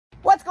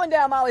going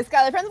down, Molly,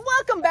 Schuyler friends?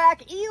 Welcome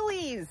back,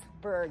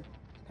 Elysburg,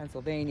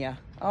 Pennsylvania.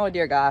 Oh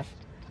dear gosh.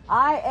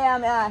 I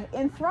am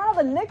in front of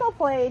the Nickel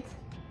Plate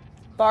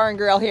Bar and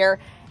Grill here.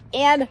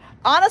 And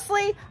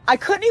honestly, I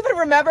couldn't even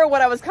remember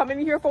what I was coming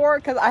here for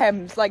because I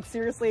am like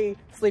seriously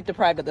sleep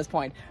deprived at this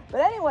point.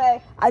 But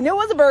anyway, I knew it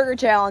was a burger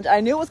challenge.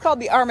 I knew it was called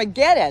the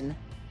Armageddon,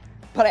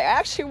 but I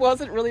actually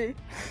wasn't really,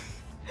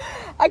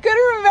 I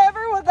couldn't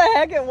remember what the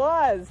heck it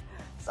was.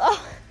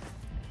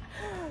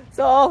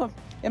 So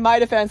in my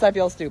defense, I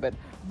feel stupid.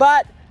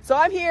 But so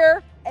I'm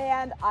here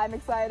and I'm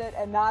excited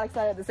and not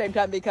excited at the same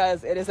time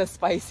because it is a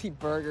spicy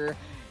burger.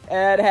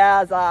 It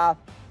has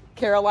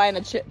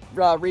Carolina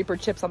Reaper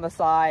chips on the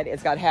side.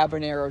 It's got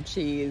habanero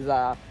cheese,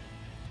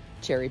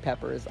 cherry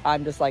peppers.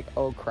 I'm just like,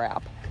 oh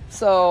crap.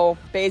 So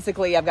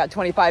basically I've got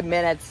 25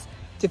 minutes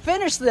to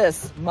finish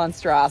this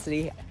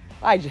monstrosity.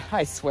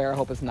 I swear, I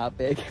hope it's not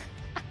big.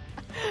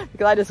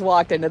 Because I just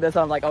walked into this,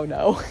 I'm like, oh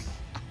no.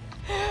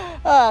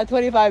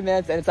 25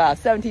 minutes and it's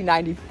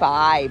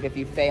 $17.95 if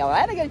you fail. I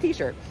had to get a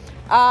t-shirt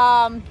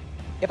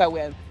if I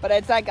win. But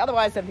it's like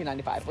otherwise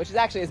 $17.95, which is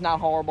actually is not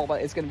horrible,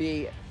 but it's going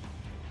to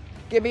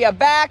give me a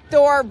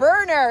backdoor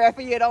burner if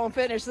you don't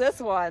finish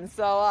this one.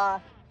 So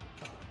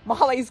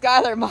Molly,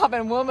 Schuyler, Mom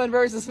and Woman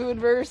versus Food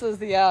versus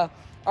the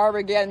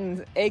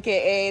Armageddon,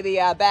 aka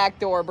the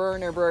backdoor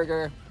burner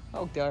burger.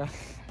 Oh dear.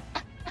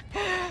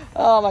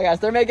 Oh my gosh,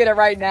 they're making it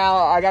right now.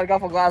 I got a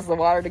couple glasses of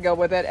water to go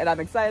with it and I'm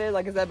excited,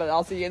 like I said, but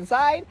I'll see you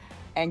inside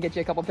and get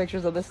you a couple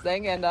pictures of this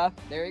thing and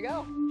there you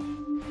go.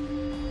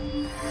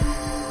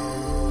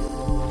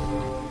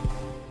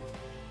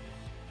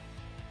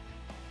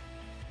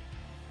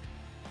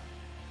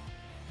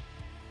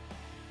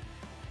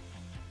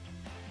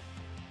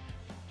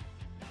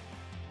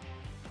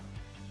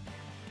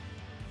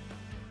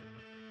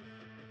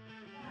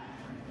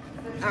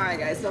 Alright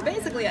guys, so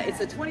basically it's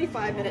a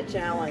 25-minute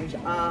challenge.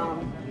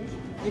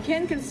 You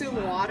can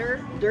consume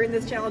water during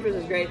this challenge, which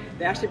is great.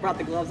 They actually brought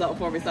the gloves out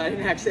for me, so I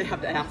didn't actually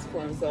have to ask for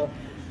them. So,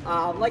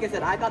 like I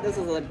said, I thought this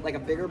was like a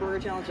bigger burger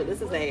challenge, so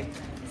this is a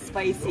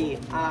spicy.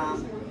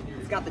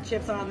 It's got the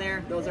chips on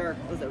there. Those are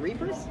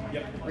Reapers?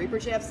 Yep. Reaper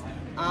chips.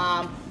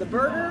 The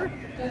burger,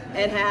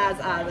 it has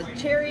the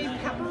cherry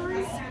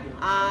peppers,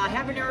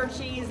 habanero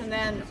cheese, and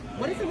then,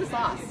 what is in the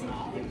sauce?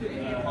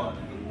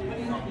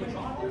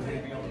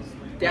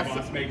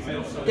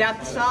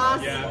 Death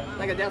sauce? Yeah.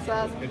 Like a death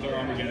sauce? It's our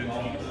Armageddon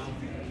sauce.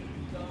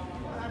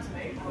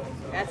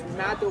 That's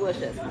not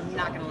delicious, I'm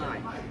not gonna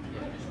lie.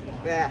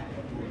 Yeah.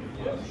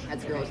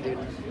 That's gross, dude.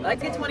 I like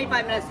to get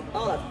 25 minutes,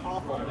 oh that's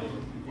awful,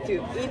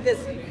 to eat this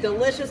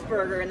delicious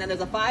burger, and then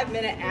there's a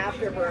 5-minute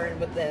afterburn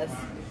with this.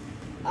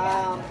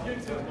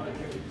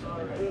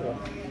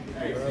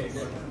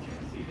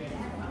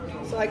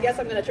 So I guess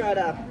I'm gonna try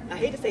to, I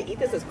hate to say eat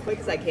this as quick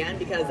as I can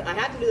because I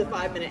have to do the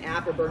 5-minute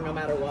afterburn no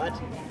matter what.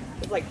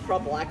 It's like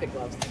prophylactic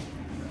gloves.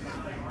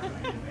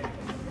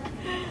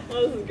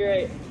 Oh, this is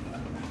great.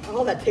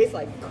 Oh, that tastes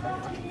like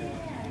crap.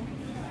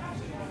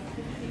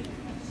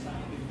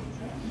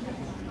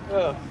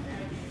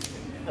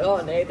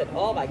 Oh, Nathan.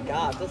 Oh my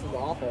God, this is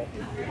awful.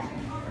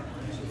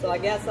 So I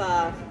guess,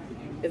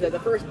 is it the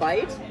first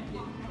bite?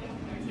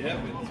 Yeah,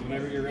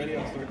 whenever you're ready,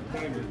 I'll start the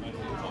timer.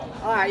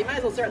 Alright, you might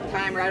as well start the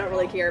timer. I don't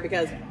really care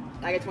because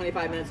I get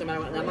 25 minutes no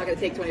matter what. And I'm not going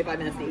to take 25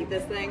 minutes to eat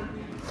this thing.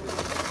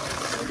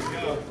 There we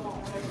go.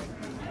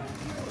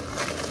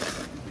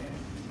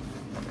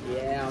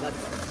 Yeah,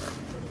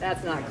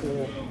 that's not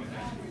cool.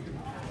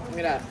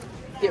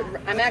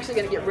 I'm actually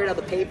gonna get rid of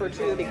the paper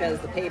too because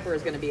the paper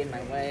is gonna be in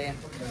my way.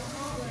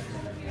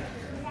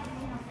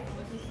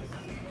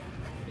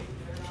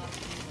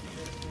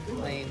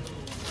 Plain.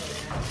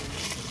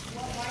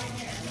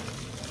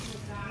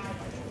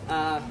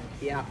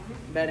 Yeah.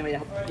 But anyway,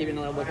 I'll give you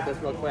another look at this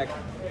real quick.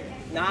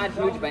 Not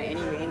huge by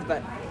any means,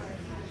 but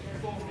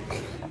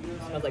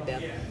smells like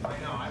death.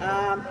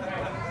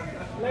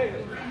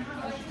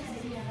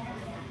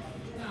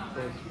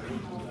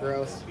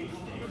 Gross.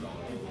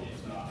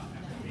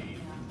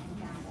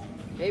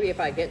 Maybe if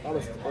I get all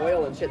this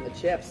oil and shit in the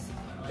chips,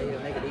 maybe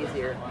it'll make it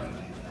easier.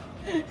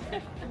 Is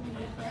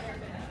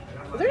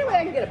there any way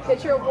I can get a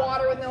pitcher of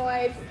water with no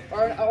ice?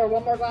 Or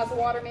one more glass of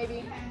water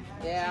maybe?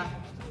 Yeah.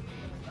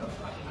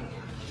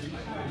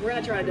 We're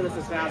gonna try to do this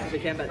as fast as we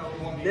can, but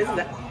this is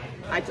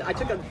I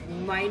took a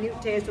minute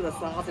taste of the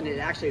sauce and it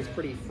actually is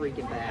pretty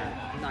freaking bad.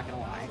 I'm not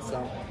gonna lie.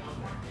 So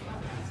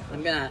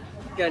I'm gonna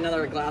get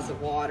another glass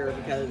of water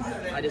because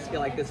I just feel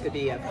like this could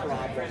be a problem.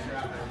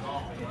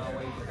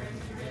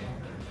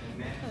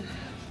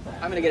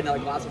 I'm gonna get another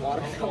glass of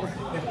water.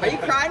 Are you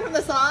crying from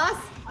the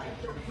sauce?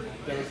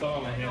 There was some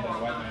on my hand that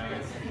I wiped my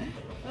eyes.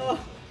 Oh.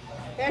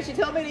 Yeah, she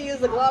told me to use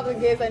the gloves in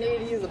case I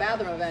needed to use the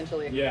bathroom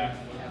eventually. Yeah.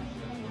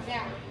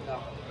 Yeah. No.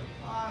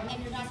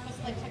 And you're not supposed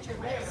to like touch your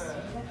lips.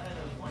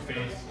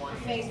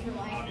 Face for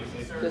like.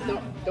 Just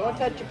don't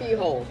touch your pee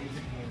hole.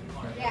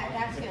 Yeah,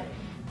 that's good.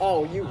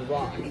 Oh, you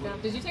rock.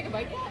 Did you take a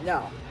bite yet?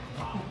 No.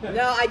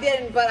 No, I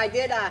didn't, but I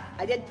did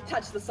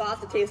touch the sauce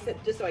to taste it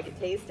just so I could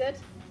taste it.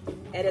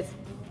 And it's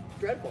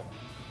dreadful.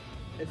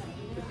 It's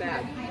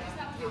bad.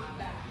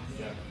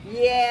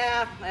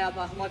 Yeah,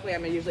 luckily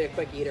I'm usually a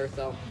quick eater,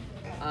 so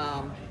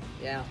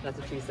yeah, that's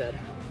what she said.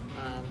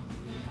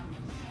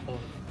 Oh,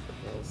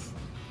 gross.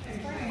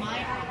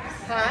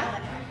 Huh?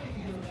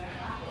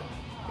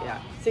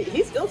 Yeah. See,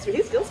 he's still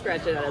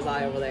scratching at his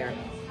eye over there,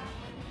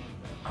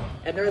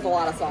 and there's a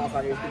lot of sauce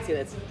on here. You can see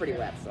that it's pretty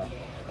wet, so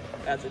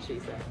that's what she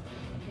said.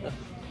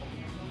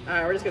 All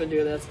right, we're just gonna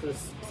do this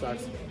because this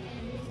sucks.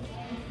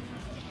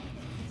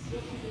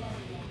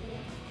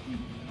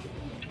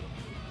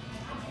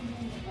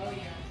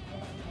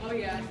 Oh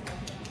yeah.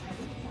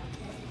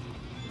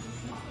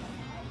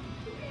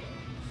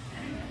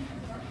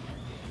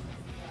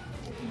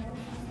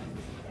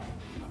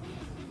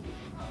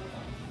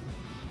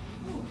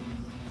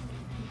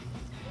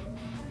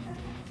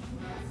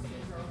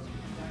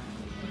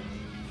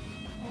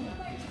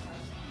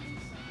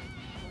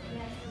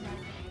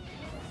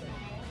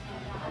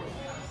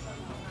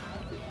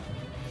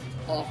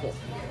 Awful.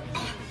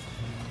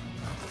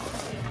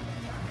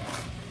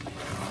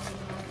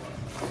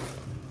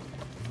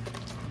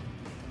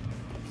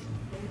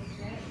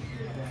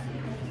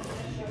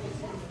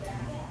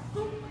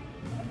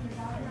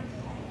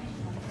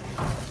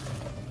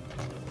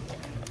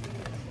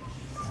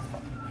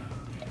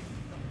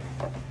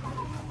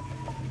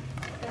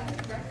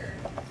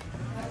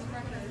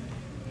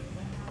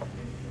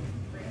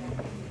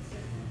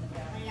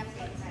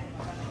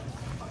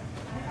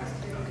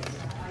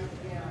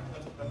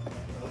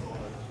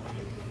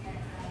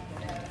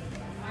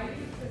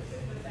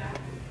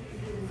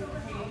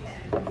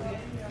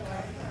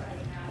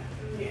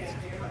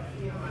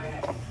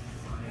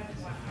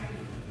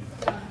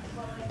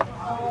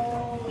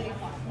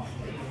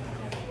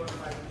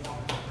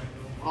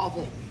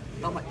 Awful.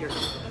 Oh my dear.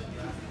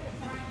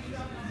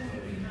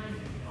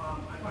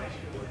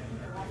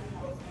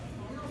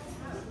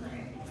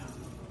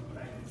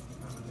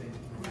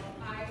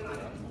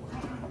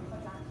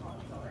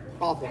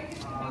 Awful.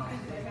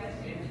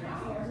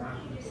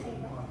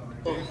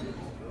 Oh.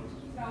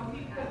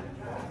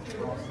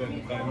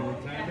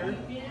 75-minute timer.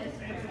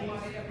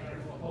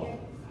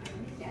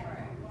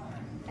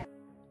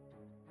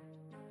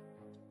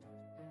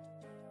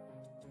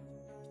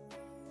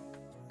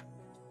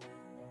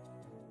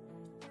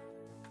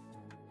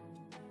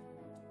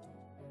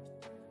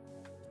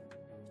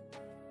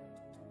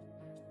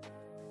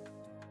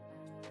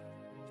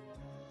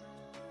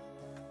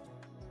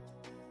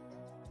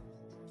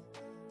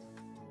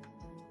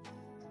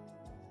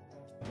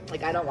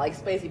 Like, I don't like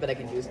spicy, but I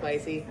can do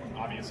spicy.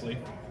 Obviously.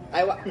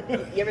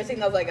 You ever seen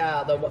those, like,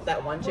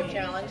 that one chip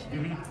challenge?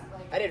 Mm-hmm.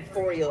 I did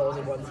 40 of those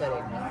in one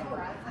sitting.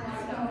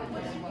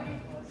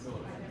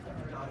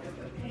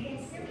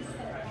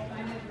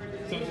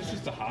 So is this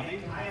just a hobby?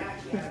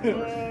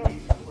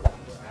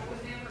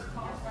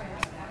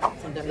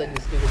 Sometimes I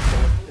do stupid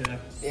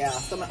stuff. Yeah.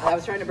 I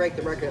was trying to break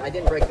the record. I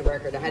didn't break the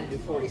record. I had to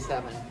do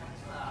 47.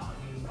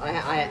 I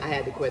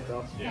had to quit,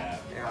 though. Yeah.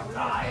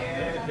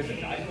 Because I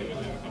died doing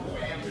it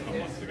a couple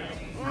months ago.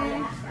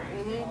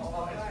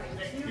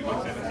 He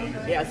was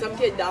 17. Yeah, some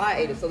kid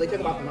died, so they took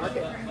him off the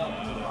market.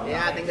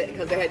 Yeah, I think that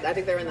because I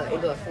think they're into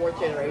the 4th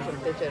generation,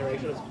 5th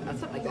generation,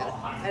 something like that.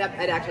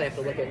 I'd actually have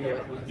to look into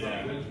it.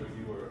 Yeah.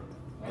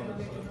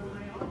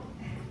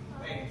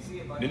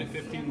 Minute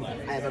 15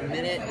 left. I have a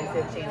minute and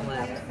 15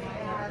 left.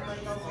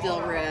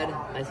 Still red.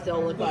 I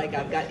still look like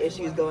I've got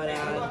issues going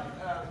on.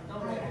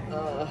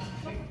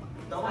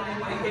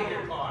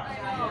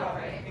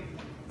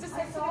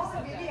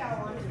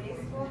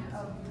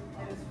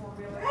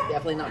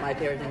 Definitely not my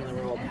favorite thing in the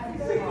world.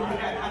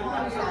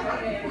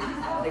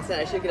 Like I said,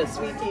 I should get a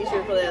sweet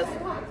t-shirt for this.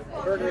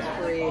 Burger's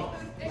free.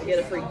 I get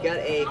a free gut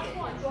ache.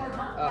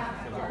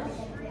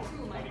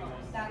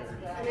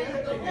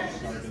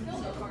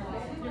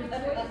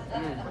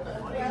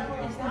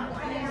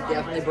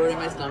 Definitely burning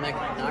my stomach,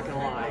 not gonna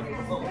lie.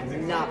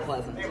 Not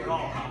pleasant.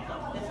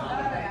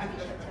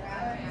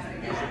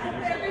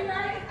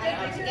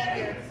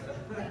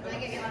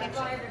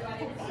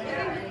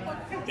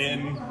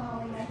 In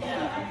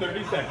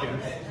 30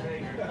 seconds.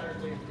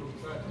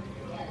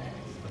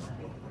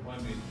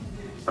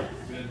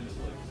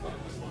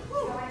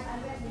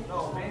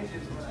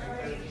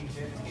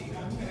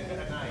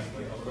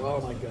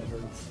 Oh my gut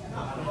hurts.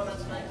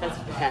 That's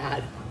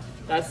bad.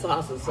 That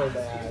sauce is so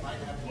bad.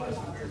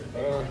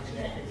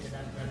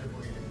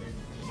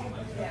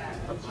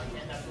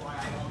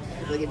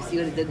 Like, if you see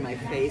what it did in my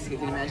face, you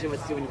can imagine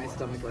what's doing to my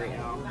stomach right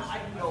now.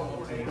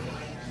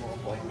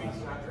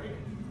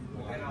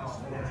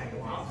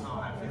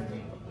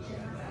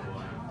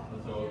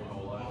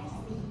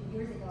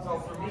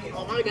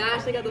 Oh my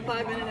gosh, I got the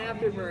 5-minute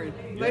afterburn.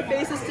 My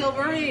face is still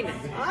burning.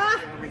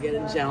 Ah!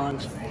 Armageddon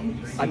challenge.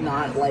 I'm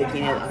not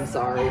liking it. I'm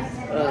sorry.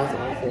 That's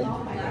awful.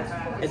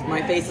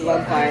 My face is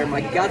on fire.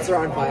 My guts are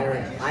on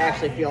fire. I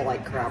actually feel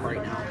like crap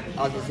right now.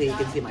 I'll just see. You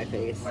can see my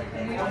face.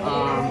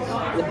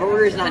 The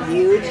burger's not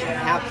huge,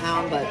 half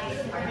pound, but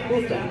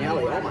oof,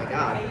 Daniele. Oh my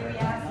god.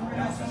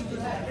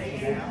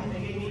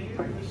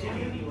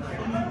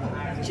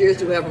 Cheers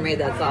to whoever made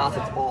that sauce.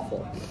 It's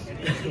awful.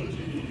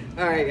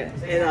 Alright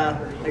guys,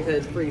 and like I said,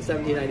 it's free,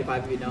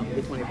 $17.95 if you don't,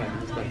 it'll be 25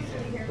 minutes, but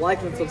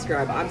like and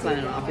subscribe. I'm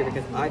signing off here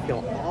because I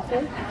feel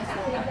awful.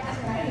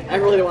 I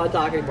really don't want to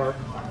talk anymore.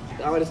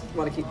 I just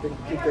want to keep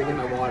drinking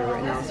my water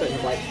right now. I'm starting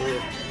to bite through.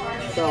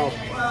 So,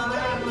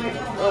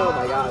 oh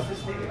my god.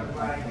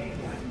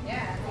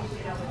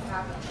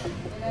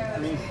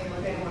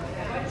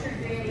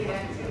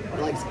 I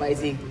like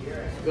spicy.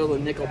 Go to the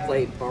Nickel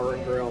Plate Bar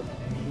and Grill.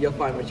 You'll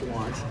find what you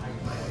want.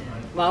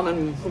 Mom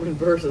and woman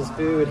versus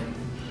food.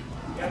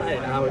 I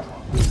am out.